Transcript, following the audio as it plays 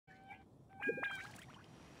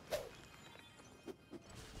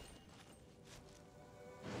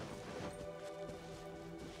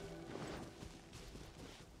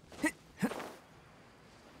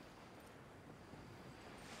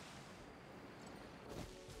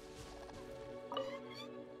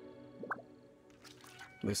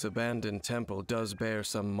This abandoned temple does bear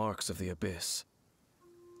some marks of the abyss.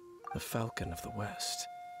 The Falcon of the West,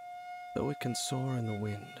 though it can soar in the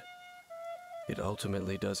wind, it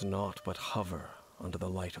ultimately does naught but hover under the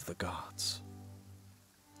light of the gods.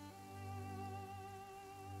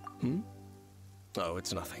 Oh,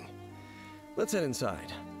 it's nothing. Let's head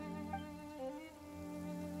inside.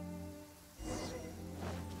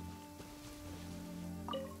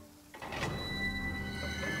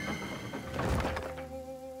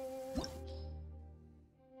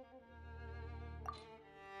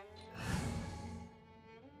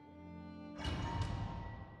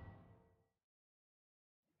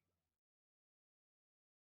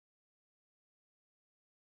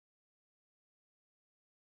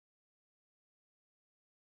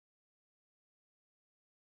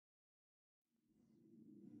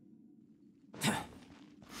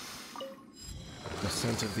 The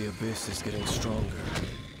scent of the abyss is getting stronger.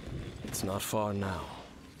 It's not far now.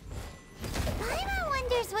 Paimon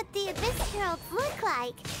wonders what the Abyss Heralds look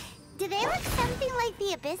like. Do they look something like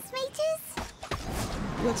the Abyss Mages?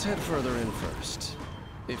 Let's head further in first.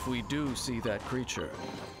 If we do see that creature,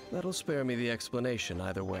 that'll spare me the explanation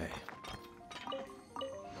either way.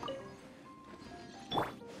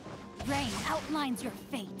 Rain outlines your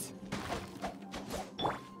fate.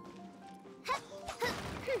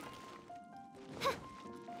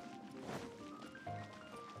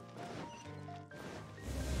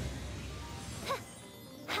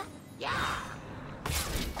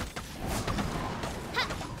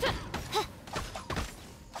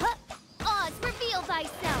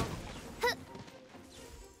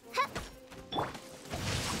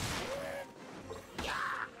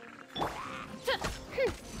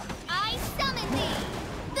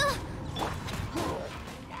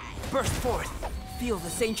 Burst forth! Feel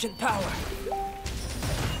this ancient power!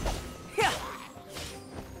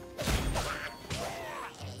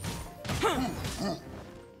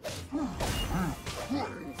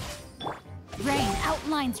 Rain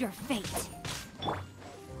outlines your fate.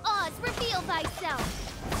 Oz, reveal thyself!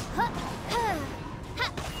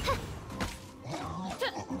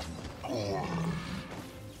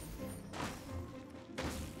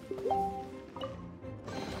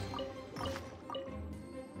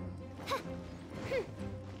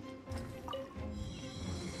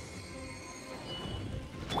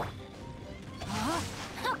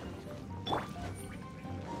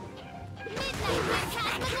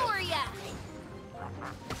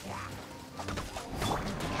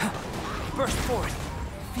 Burst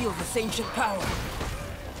forth! Feel this ancient power!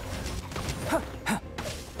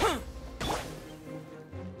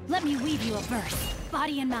 Let me weave you a verse,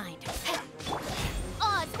 body and mind.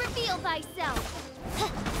 Oz, reveal thyself!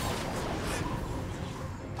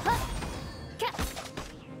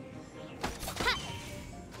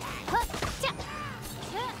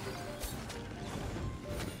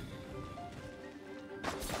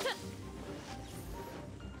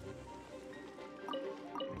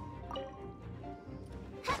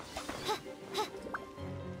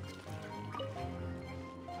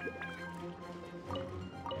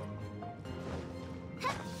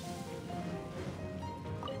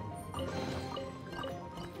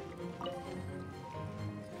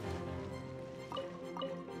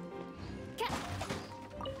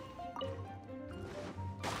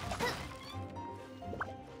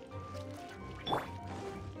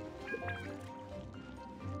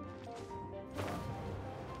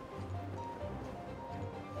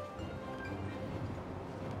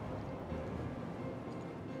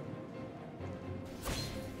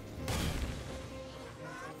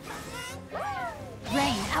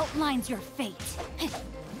 Rain outlines your fate.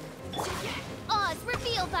 Oz,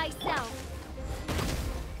 reveal thyself!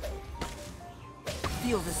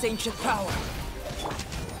 Feel this ancient power!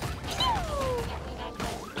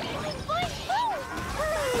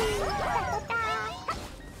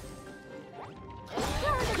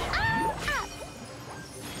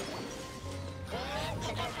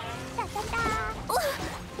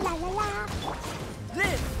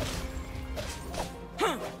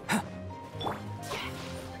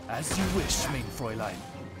 As you wish, mein Fräulein.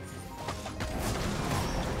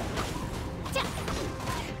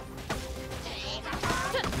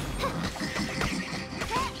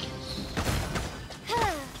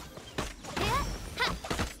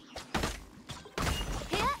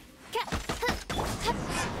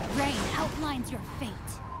 Rain outlines your fate.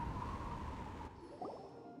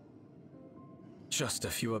 Just a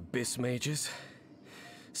few abyss mages?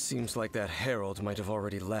 Seems like that herald might have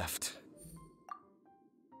already left.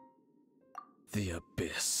 The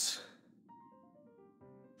abyss.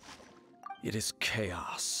 It is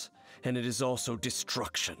chaos, and it is also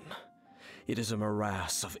destruction. It is a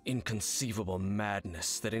morass of inconceivable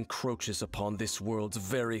madness that encroaches upon this world's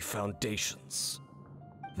very foundations.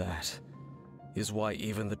 That is why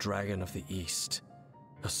even the Dragon of the East,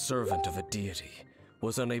 a servant of a deity,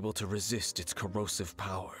 was unable to resist its corrosive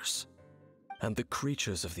powers. And the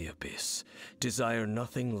creatures of the Abyss desire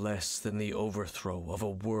nothing less than the overthrow of a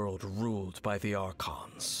world ruled by the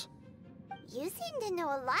Archons. You seem to know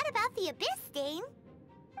a lot about the Abyss,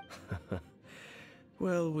 Dane.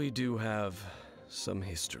 Well, we do have some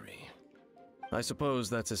history. I suppose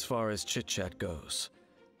that's as far as chit-chat goes.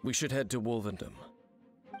 We should head to Wolvendom.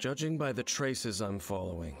 Judging by the traces I'm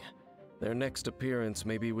following, their next appearance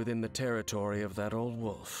may be within the territory of that old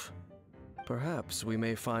wolf. Perhaps we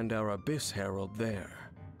may find our Abyss Herald there.